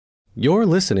You're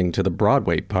listening to the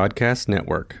Broadway Podcast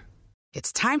Network.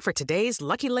 It's time for today's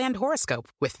Lucky Land horoscope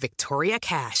with Victoria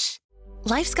Cash.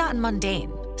 Life's gotten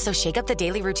mundane, so shake up the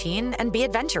daily routine and be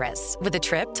adventurous with a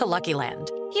trip to Lucky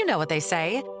Land. You know what they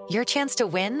say, your chance to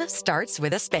win starts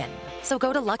with a spin. So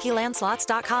go to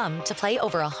LuckyLandSlots.com to play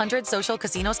over 100 social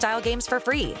casino-style games for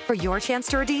free for your chance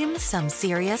to redeem some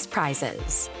serious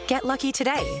prizes. Get lucky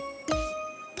today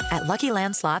at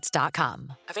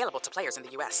LuckyLandSlots.com. Available to players in the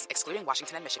U.S., excluding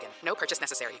Washington and Michigan. No purchase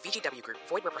necessary. VGW Group.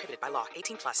 Void where prohibited by law.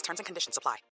 18 plus. Terms and conditions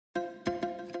apply.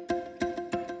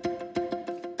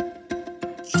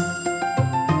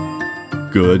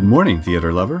 Good morning,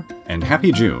 theater lover, and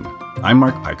happy June. I'm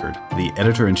Mark Pikert, the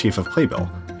editor-in-chief of Playbill,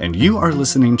 and you are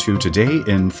listening to Today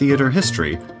in Theater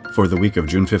History for the week of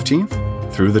June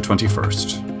 15th through the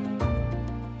 21st.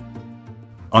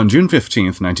 On June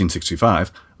 15th, 1965,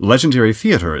 legendary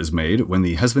theater is made when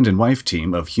the husband and wife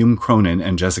team of Hume Cronyn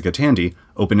and Jessica Tandy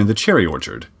open in the Cherry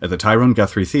Orchard at the Tyrone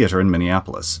Guthrie Theater in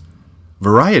Minneapolis.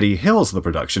 Variety hails the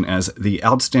production as the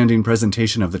outstanding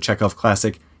presentation of the Chekhov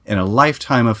classic in a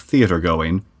lifetime of theater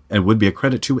going and would be a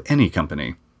credit to any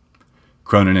company.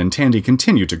 Cronyn and Tandy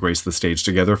continued to grace the stage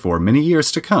together for many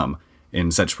years to come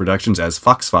in such productions as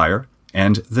Foxfire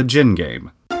and The Gin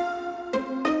Game.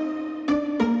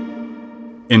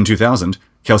 In 2000,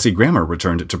 Kelsey Grammer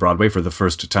returned to Broadway for the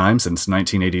first time since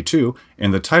 1982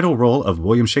 in the title role of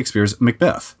William Shakespeare's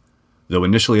Macbeth. Though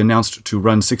initially announced to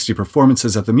run 60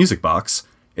 performances at the Music Box,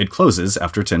 it closes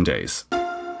after 10 days.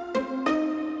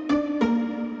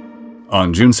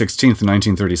 On June 16,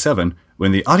 1937,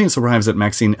 when the audience arrives at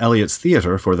Maxine Elliott's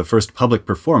Theater for the first public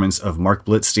performance of Mark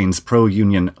Blitzstein's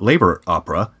pro-union labor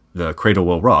opera, The Cradle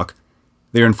Will Rock,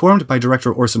 they are informed by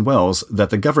director Orson Welles that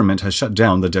the government has shut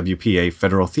down the WPA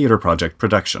Federal Theater Project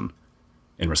production.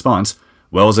 In response,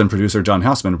 Welles and producer John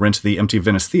Houseman rent the empty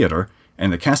Venice Theater,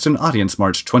 and the cast and audience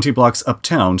march 20 blocks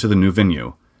uptown to the new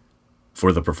venue.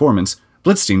 For the performance,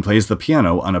 Blitzstein plays the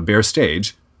piano on a bare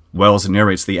stage, Welles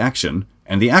narrates the action,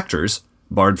 and the actors,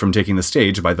 barred from taking the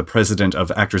stage by the president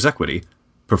of Actors Equity,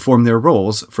 perform their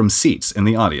roles from seats in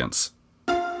the audience.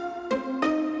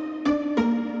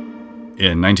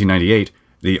 In 1998,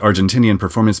 the Argentinian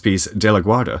performance piece De la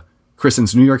Guarda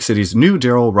christens New York City's new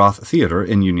Darrell Roth Theater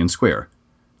in Union Square.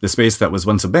 The space that was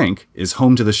once a bank is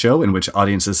home to the show in which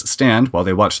audiences stand while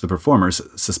they watch the performers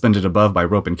suspended above by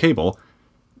rope and cable.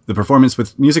 The performance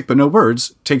with music but no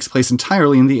words takes place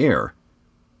entirely in the air.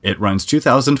 It runs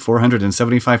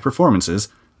 2,475 performances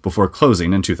before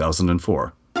closing in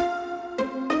 2004.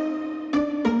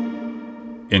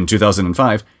 In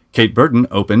 2005, Kate Burton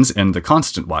opens in The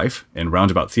Constant Wife, in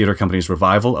Roundabout Theatre Company's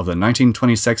revival of the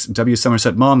 1926 W.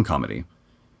 Somerset Maugham comedy.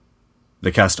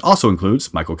 The cast also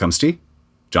includes Michael Kumsty,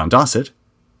 John Dossett,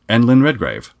 and Lynn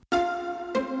Redgrave.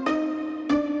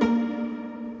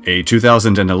 A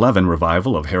 2011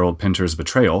 revival of Harold Pinter's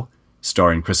Betrayal,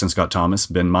 starring Kristen Scott Thomas,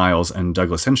 Ben Miles, and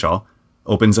Douglas Henshaw,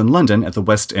 opens in London at the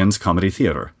West End's Comedy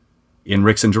Theatre. Ian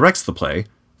Rickson directs the play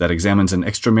that examines an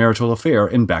extramarital affair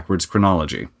in backwards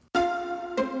chronology.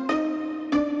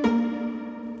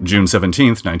 June 17,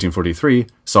 1943,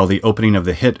 saw the opening of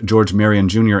the hit George Marion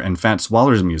Jr. and Fats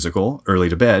Waller's musical, Early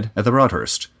to Bed, at the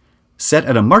Broadhurst. Set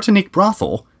at a Martinique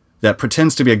brothel that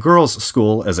pretends to be a girls'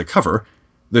 school as a cover,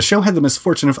 the show had the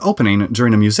misfortune of opening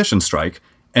during a musician strike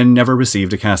and never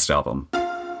received a cast album.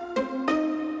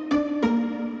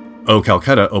 O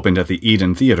Calcutta opened at the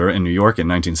Eden Theatre in New York in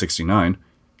 1969.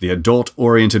 The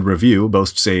adult-oriented revue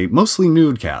boasts a mostly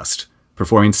nude cast,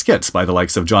 performing skits by the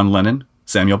likes of John Lennon,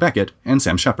 Samuel Beckett, and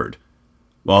Sam Shepard.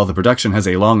 While the production has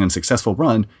a long and successful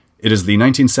run, it is the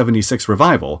 1976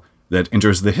 revival that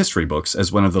enters the history books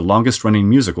as one of the longest-running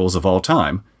musicals of all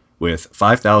time, with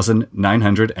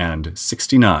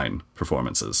 5,969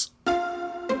 performances.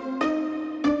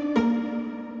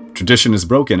 Tradition is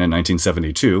broken in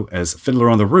 1972 as Fiddler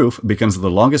on the Roof becomes the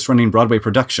longest-running Broadway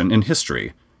production in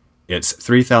history. Its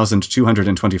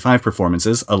 3,225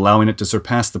 performances allowing it to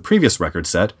surpass the previous record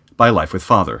set by Life with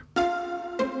Father.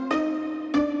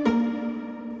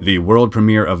 The world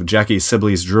premiere of Jackie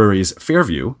Sibley's Drury's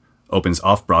Fairview opens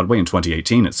off-Broadway in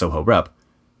 2018 at Soho Rep.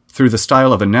 Through the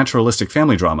style of a naturalistic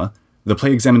family drama, the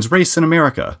play examines race in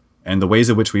America and the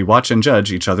ways in which we watch and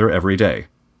judge each other every day.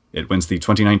 It wins the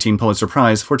 2019 Pulitzer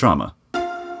Prize for Drama.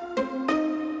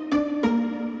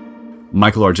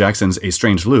 Michael R. Jackson's A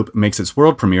Strange Loop makes its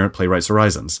world premiere at Playwrights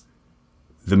Horizons.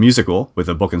 The musical, with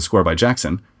a book and score by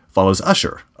Jackson, follows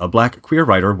Usher, a black queer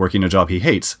writer working a job he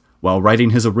hates, while writing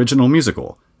his original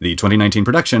musical. The 2019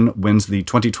 production wins the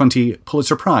 2020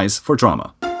 Pulitzer Prize for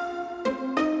Drama.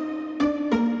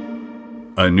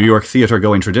 A New York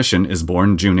theater-going tradition is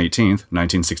born June 18,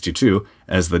 1962,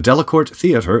 as the Delacorte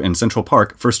Theater in Central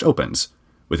Park first opens,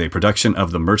 with a production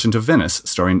of The Merchant of Venice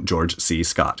starring George C.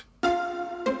 Scott. A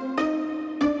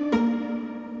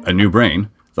New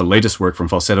Brain, the latest work from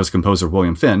Falsetto's composer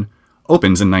William Finn,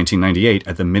 opens in 1998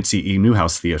 at the Mitzi E.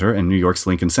 Newhouse Theater in New York's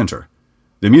Lincoln Center.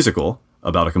 The musical,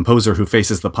 about a composer who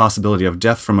faces the possibility of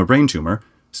death from a brain tumor,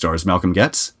 stars Malcolm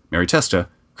Getz, Mary Testa,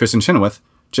 Kristen Chenoweth,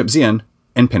 Chip Zien,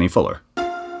 and Penny Fuller.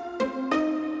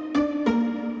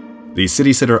 The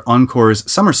City Sitter Encore's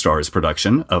Summer Stars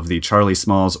production of the Charlie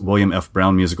Smalls William F.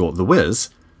 Brown musical The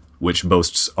Wiz, which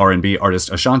boasts R&B artist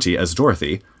Ashanti as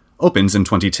Dorothy, opens in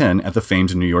 2010 at the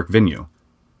famed New York venue.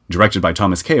 Directed by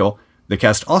Thomas Kail, the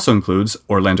cast also includes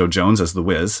Orlando Jones as The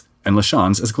Wiz and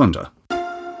LaChanze as Glinda.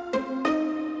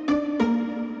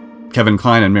 Kevin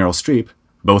Kline and Meryl Streep,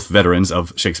 both veterans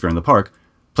of Shakespeare in the Park,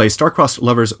 play star-crossed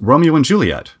lovers Romeo and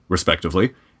Juliet,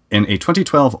 respectively, in a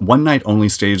 2012 one-night-only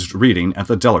staged reading at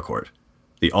the Delacorte.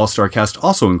 The all-star cast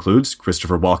also includes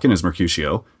Christopher Walken as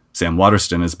Mercutio, Sam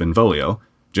Waterston as Benvolio,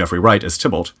 Jeffrey Wright as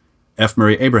Tybalt, F.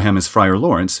 Murray Abraham as Friar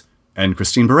Lawrence, and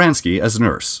Christine Baranski as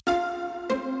Nurse.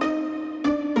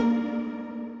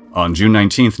 On June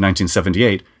 19,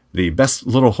 1978, The Best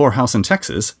Little Whorehouse in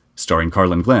Texas, starring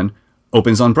Carlin Glenn,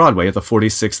 opens on Broadway at the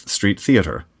 46th Street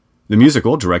Theater. The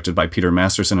musical, directed by Peter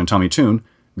Masterson and Tommy Tune,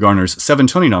 garners 7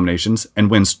 Tony nominations and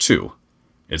wins 2.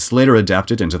 It's later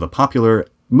adapted into the popular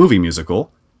movie musical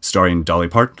starring Dolly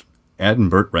Parton and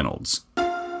Burt Reynolds.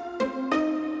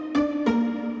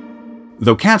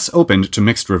 Though Cats opened to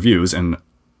mixed reviews in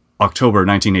October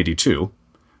 1982,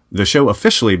 the show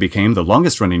officially became the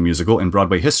longest-running musical in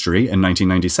Broadway history in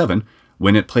 1997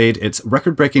 when it played its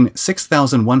record-breaking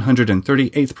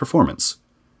 6,138th performance.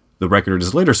 The record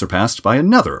is later surpassed by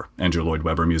another Andrew Lloyd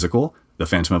Webber musical, The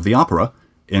Phantom of the Opera,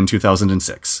 in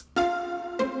 2006.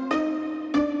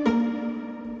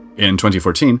 In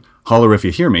 2014, Holler If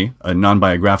You Hear Me, a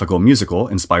non-biographical musical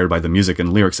inspired by the music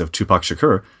and lyrics of Tupac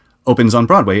Shakur, opens on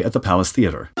Broadway at the Palace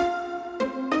Theater.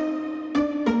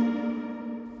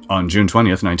 On June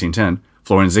 20th, 1910,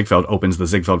 Florian Ziegfeld opens The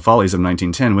Ziegfeld Follies of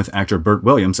 1910 with actor Burt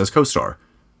Williams as co-star,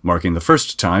 marking the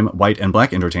first time white and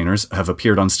black entertainers have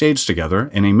appeared on stage together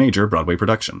in a major Broadway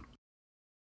production.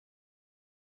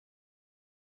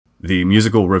 The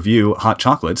musical revue Hot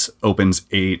Chocolates opens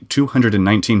a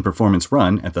 219-performance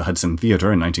run at the Hudson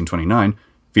Theater in 1929,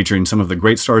 featuring some of the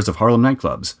great stars of Harlem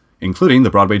nightclubs, including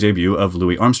the Broadway debut of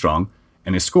Louis Armstrong,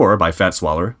 and a score by Fats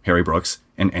Waller, Harry Brooks,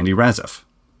 and Andy Razif.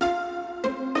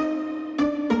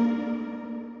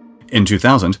 In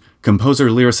 2000,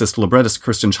 composer-lyricist librettist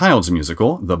Kirsten Child's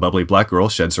musical, The Bubbly Black Girl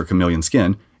Sheds Her Chameleon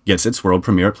Skin, gets its world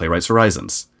premiere at Playwrights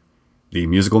Horizons. The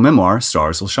musical memoir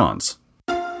stars LaChanze.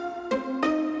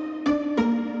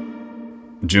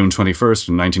 June 21st,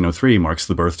 1903 marks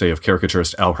the birthday of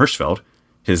caricaturist Al Hirschfeld.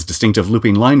 His distinctive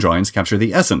looping line drawings capture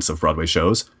the essence of Broadway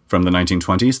shows from the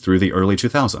 1920s through the early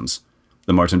 2000s.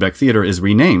 The Martin Beck Theater is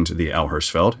renamed the Al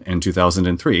Hirschfeld in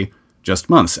 2003,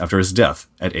 just months after his death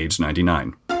at age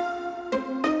 99.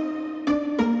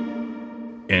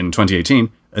 In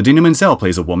 2018, Idina Menzel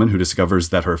plays a woman who discovers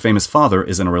that her famous father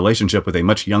is in a relationship with a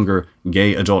much younger,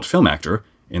 gay adult film actor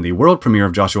in the world premiere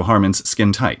of Joshua Harmon's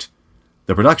Skin Tight.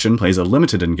 The production plays a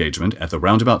limited engagement at the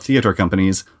Roundabout Theater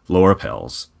Company's Laura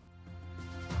Pels.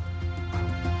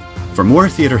 For more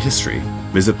theater history,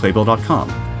 visit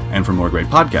Playbill.com, and for more great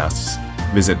podcasts,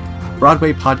 visit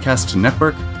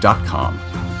BroadwayPodcastNetwork.com.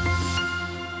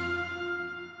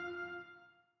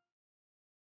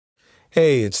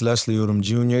 Hey, it's Leslie Odom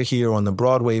Jr. here on the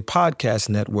Broadway Podcast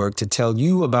Network to tell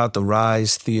you about the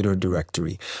Rise Theater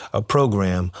Directory, a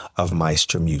program of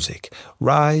Maestro Music.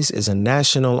 Rise is a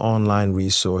national online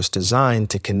resource designed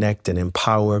to connect and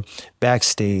empower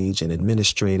backstage and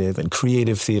administrative and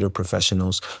creative theater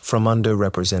professionals from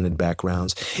underrepresented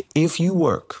backgrounds. If you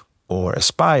work or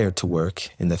aspire to work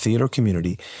in the theater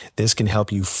community, this can help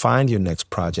you find your next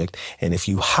project. And if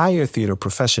you hire theater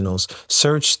professionals,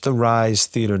 search the Rise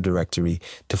Theater Directory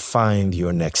to find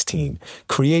your next team.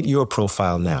 Create your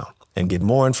profile now and get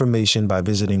more information by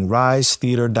visiting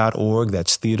risetheater.org.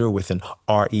 That's theater with an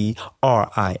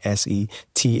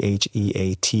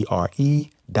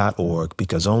RERISETHEATRE.org,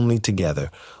 because only together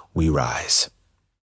we rise.